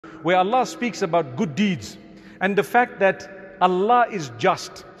where Allah speaks about good deeds and the fact that Allah is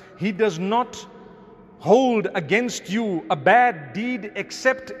just. He does not hold against you a bad deed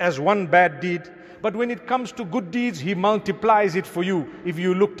except as one bad deed. But when it comes to good deeds, He multiplies it for you if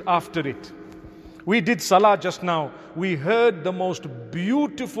you looked after it. We did salah just now. We heard the most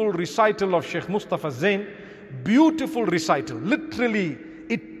beautiful recital of Sheikh Mustafa Zain. Beautiful recital. Literally,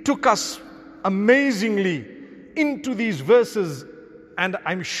 it took us amazingly into these verses, and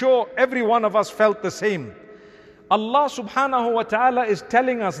I'm sure every one of us felt the same. Allah subhanahu wa ta'ala is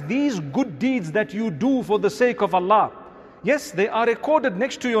telling us these good deeds that you do for the sake of Allah. Yes, they are recorded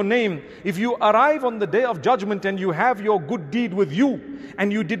next to your name. If you arrive on the day of judgment and you have your good deed with you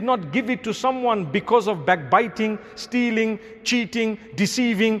and you did not give it to someone because of backbiting, stealing, cheating,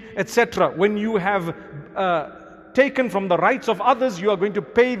 deceiving, etc. When you have taken from the rights of others, you are going to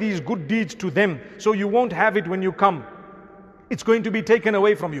pay these good deeds to them. So you won't have it when you come. It's going to be taken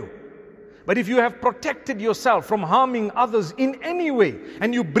away from you. But if you have protected yourself from harming others in any way,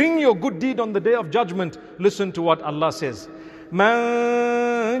 and you bring your good deed on the day of judgment, listen to what Allah says.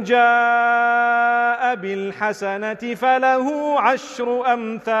 مَنْ جَاءَ بِالْحَسَنَةِ فَلَهُ عَشْرُ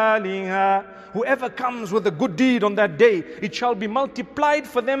أَمْثَالِهَا. Whoever comes with a good deed on that day, it shall be multiplied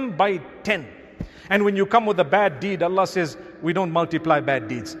for them by 10. And when you come with a bad deed, Allah says, we don't multiply bad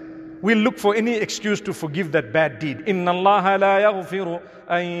deeds. We'll look for any excuse to forgive that bad deed. إِنَّ اللَّهَ لَا يَغْفِرُ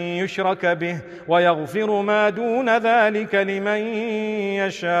أَن يُشْرَكَ بِهِ وَيَغْفِرُ مَا دُونَ ذَلِكَ لِمَن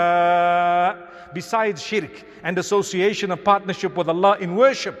يَشَاءُ. Besides shirk and association, a partnership with Allah in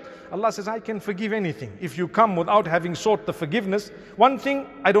worship, Allah says, I can forgive anything. If you come without having sought the forgiveness, one thing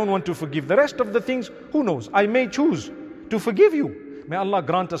I don't want to forgive. The rest of the things, who knows? I may choose to forgive you. May Allah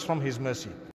grant us from His mercy.